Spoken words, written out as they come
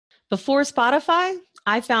Before Spotify,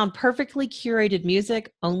 I found perfectly curated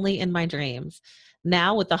music only in my dreams.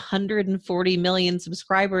 Now, with 140 million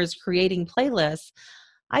subscribers creating playlists,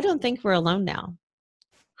 I don't think we're alone now.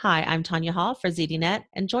 Hi, I'm Tonya Hall for ZDNet,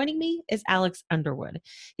 and joining me is Alex Underwood.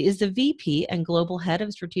 He is the VP and Global Head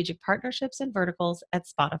of Strategic Partnerships and Verticals at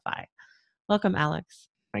Spotify. Welcome, Alex.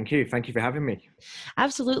 Thank you. Thank you for having me.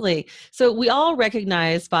 Absolutely. So we all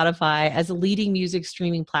recognize Spotify as a leading music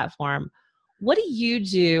streaming platform. What do you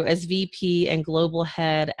do as VP and Global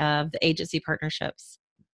Head of the agency partnerships?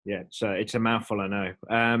 Yeah, it's a mouthful, I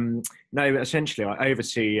know. No, essentially, I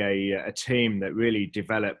oversee a team that really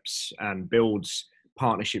develops and builds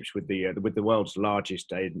partnerships with the world's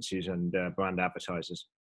largest agencies and brand advertisers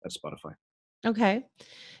at Spotify. Okay.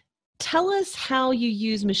 Tell us how you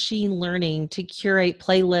use machine learning to curate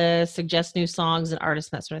playlists, suggest new songs and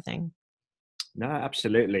artists, that sort of thing. No,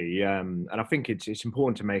 absolutely. And I think it's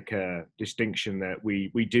important to make a distinction that we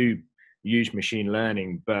do use machine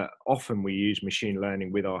learning, but often we use machine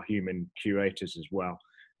learning with our human curators as well.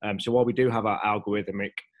 So while we do have our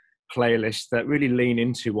algorithmic playlists that really lean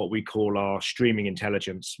into what we call our streaming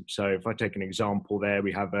intelligence. So if I take an example there,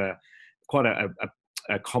 we have quite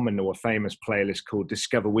a common or a famous playlist called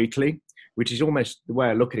Discover Weekly, which is almost the way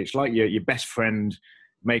I look at it. It's like your best friend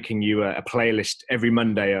making you a playlist every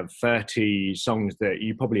Monday of 30 songs that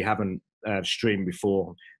you probably haven't streamed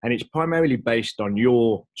before. And it's primarily based on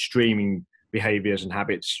your streaming behaviors and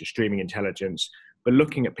habits, your streaming intelligence, but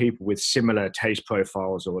looking at people with similar taste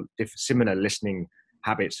profiles or similar listening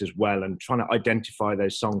habits as well, and trying to identify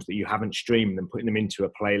those songs that you haven't streamed and putting them into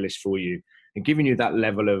a playlist for you and giving you that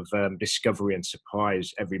level of discovery and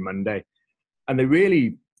surprise every Monday. And they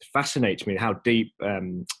really fascinates me how deep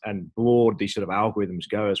and broad these sort of algorithms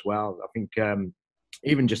go as well. I think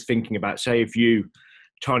even just thinking about, say, if you,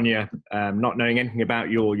 Tonya, not knowing anything about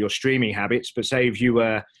your streaming habits, but say if you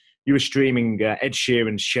were streaming Ed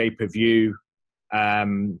Sheeran's "Shape of You"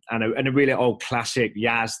 and a really old classic,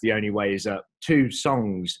 "Yaz, the Only Way Is Up," two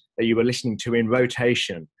songs that you were listening to in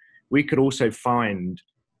rotation, we could also find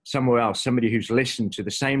somewhere else somebody who's listened to the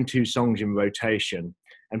same two songs in rotation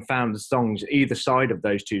and found the songs either side of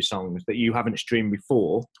those two songs that you haven't streamed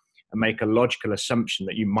before, and make a logical assumption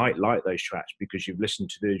that you might like those tracks because you've listened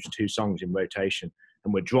to those two songs in rotation,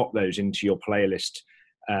 and would drop those into your playlist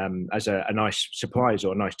as a nice surprise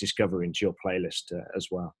or a nice discovery into your playlist as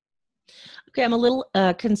well. Okay, I'm a little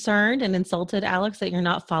concerned and insulted, Alex, that you're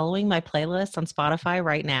not following my playlist on Spotify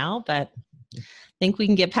right now, but I think we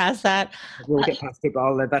can get past that. We'll get past it,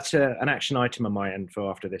 but that's an action item on my end for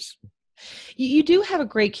after this. You do have a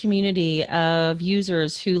great community of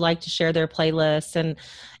users who like to share their playlists, and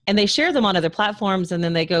they share them on other platforms, and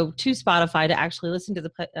then they go to Spotify to actually listen to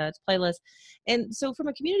the playlist. And so from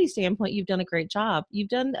a community standpoint, you've done a great job. You've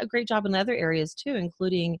done a great job in other areas too,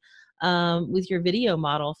 including with your video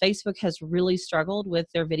model. Facebook has really struggled with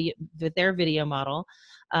their video model.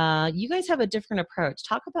 You guys have a different approach.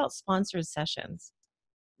 Talk about sponsored sessions.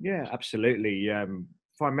 Yeah, absolutely.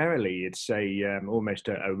 Primarily, it's almost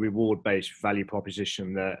a reward-based value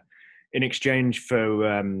proposition that, in exchange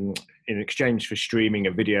for streaming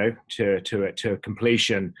a video to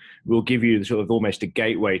completion, will give you sort of almost a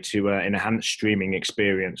gateway to an enhanced streaming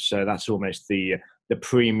experience. So that's almost the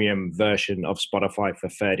premium version of Spotify for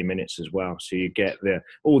 30 minutes as well. So you get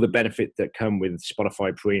all the benefit that come with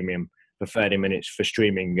Spotify Premium for 30 minutes for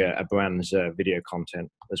streaming a brand's video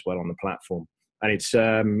content as well on the platform. And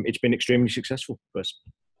it's been extremely successful for us.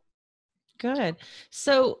 Good.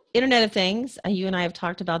 So Internet of Things, you and I have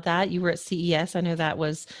talked about that. You were at CES. I know that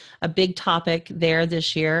was a big topic there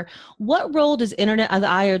this year. What role does Internet of the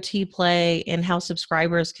IoT play in how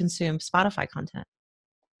subscribers consume Spotify content?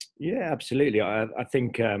 Yeah, absolutely. I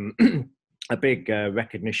think a big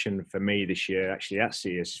recognition for me this year, actually at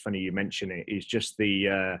CES, it's funny you mention it, is just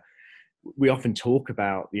we often talk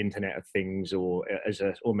about the Internet of Things or as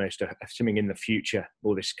almost something in the future,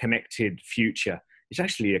 or this connected future. It's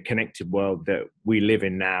actually a connected world that we live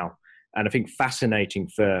in now. And I think fascinating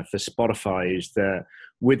for Spotify is that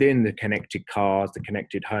within the connected cars, the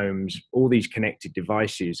connected homes, all these connected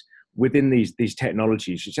devices, within these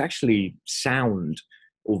technologies, it's actually sound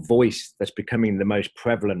or voice that's becoming the most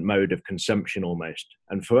prevalent mode of consumption almost.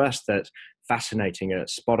 And for us, that's fascinating at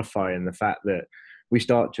Spotify, and the fact that we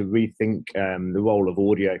start to rethink the role of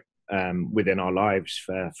audio within our lives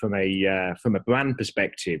from a brand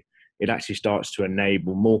perspective. It actually starts to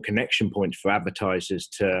enable more connection points for advertisers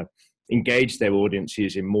to engage their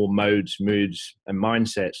audiences in more modes, moods, and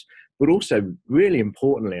mindsets. But also, really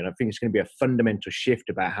importantly, and I think it's going to be a fundamental shift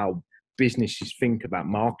about how businesses think about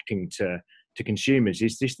marketing to consumers,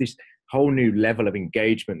 is this whole new level of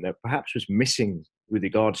engagement that perhaps was missing with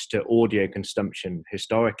regards to audio consumption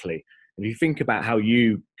historically. If you think about how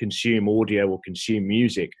you consume audio or consume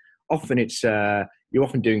music, often it's you're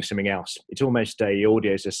often doing something else. It's almost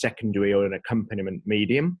audio is a secondary or an accompaniment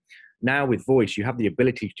medium. Now with voice, you have the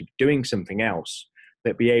ability to be doing something else,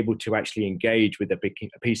 but be able to actually engage with a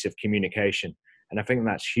piece of communication. And I think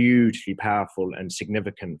that's hugely powerful and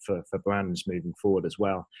significant for brands moving forward as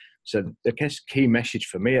well. So the key message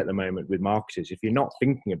for me at the moment with marketers, if you're not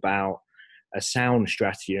thinking about a sound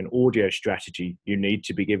strategy, an audio strategy, you need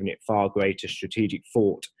to be giving it far greater strategic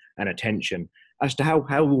thought and attention as to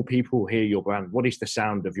how will people hear your brand? What is the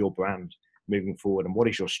sound of your brand moving forward? And what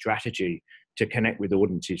is your strategy to connect with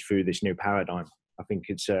audiences through this new paradigm? I think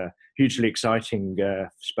it's a hugely exciting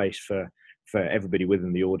space for everybody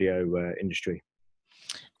within the audio industry.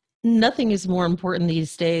 Nothing is more important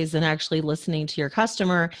these days than actually listening to your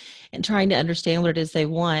customer and trying to understand what it is they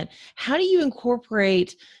want. How do you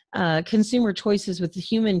incorporate consumer choices with the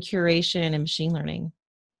human curation and machine learning?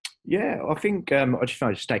 Yeah, I think I just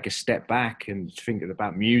want to just take a step back and think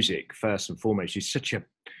about music first and foremost. It's such an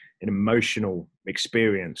emotional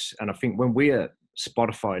experience. And I think when we at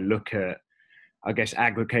Spotify look at, I guess,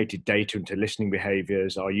 aggregated data into listening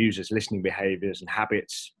behaviors, our users' listening behaviors and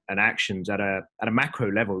habits and actions at a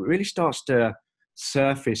macro level, it really starts to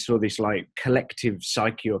surface all this like collective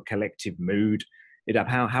psyche or collective mood.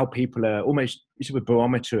 How people are almost, it's a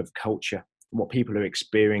barometer of culture, what people are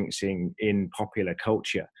experiencing in popular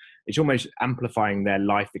culture. It's almost amplifying their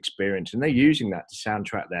life experience, and they're using that to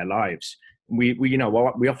soundtrack their lives. We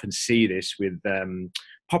often see this with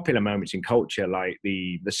popular moments in culture, like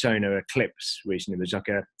the sonar eclipse recently. There's like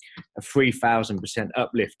a 3,000%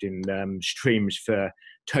 uplift in streams for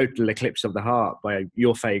Total Eclipse of the Heart by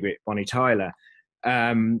your favorite Bonnie Tyler.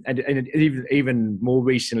 And even more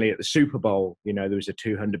recently at the Super Bowl, there was a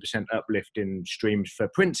 200% uplift in streams for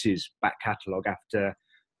Prince's back catalogue after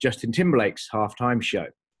Justin Timberlake's halftime show.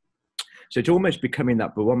 So it's almost becoming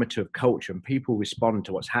that barometer of culture, and people respond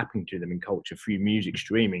to what's happening to them in culture through music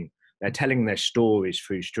streaming. They're telling their stories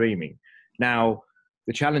through streaming. Now,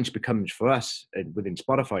 the challenge becomes for us within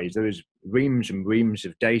Spotify is there is reams and reams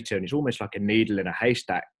of data, and it's almost like a needle in a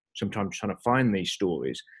haystack, sometimes trying to find these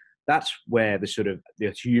stories. That's where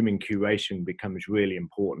the human curation becomes really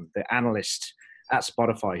important. The analysts at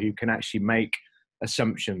Spotify who can actually make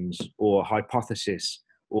assumptions or hypothesis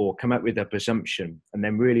or come up with a presumption and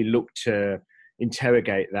then really look to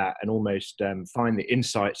interrogate that and almost find the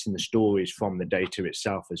insights in the stories from the data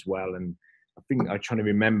itself as well. And I think I'm trying to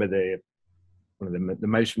remember one of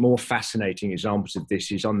the more fascinating examples of this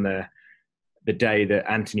is on the day that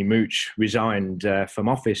Anthony Mooch resigned from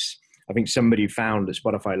office. I think somebody found at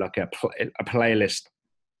Spotify like a playlist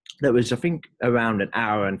that was, I think, around an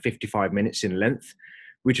hour and 55 minutes in length,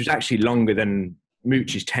 which was actually longer than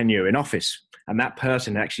Mooch's tenure in office. And that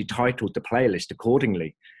person actually titled the playlist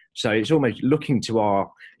accordingly. So it's almost looking to our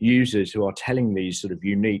users who are telling these sort of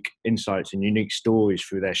unique insights and unique stories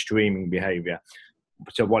through their streaming behavior.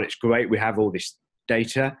 So while it's great we have all this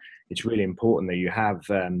data, it's really important that you have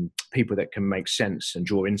people that can make sense and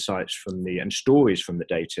draw insights and stories from the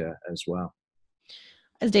data as well.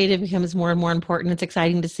 As data becomes more and more important, it's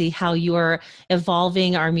exciting to see how you are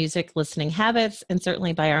evolving our music listening habits, and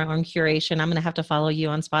certainly by our own curation. I'm going to have to follow you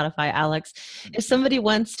on Spotify, Alex. If somebody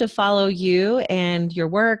wants to follow you and your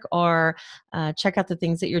work or check out the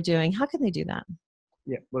things that you're doing, how can they do that?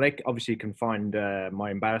 Yeah, well, they obviously can find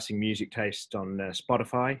my embarrassing music taste on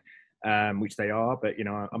Spotify, which they are, but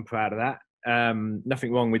I'm proud of that.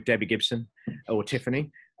 Nothing wrong with Debbie Gibson or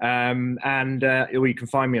Tiffany. Or you can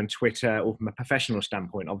find me on Twitter, or from a professional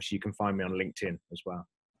standpoint, obviously you can find me on LinkedIn as well.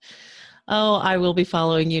 Oh, I will be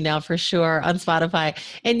following you now for sure on Spotify.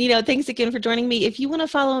 And, thanks again for joining me. If you want to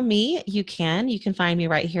follow me, you can. You can find me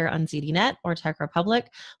right here on ZDNet or Tech Republic.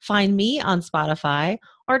 Find me on Spotify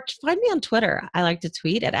or find me on Twitter. I like to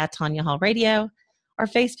tweet at Tonya Hall Radio, or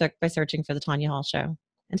Facebook by searching for The Tonya Hall Show.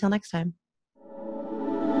 Until next time.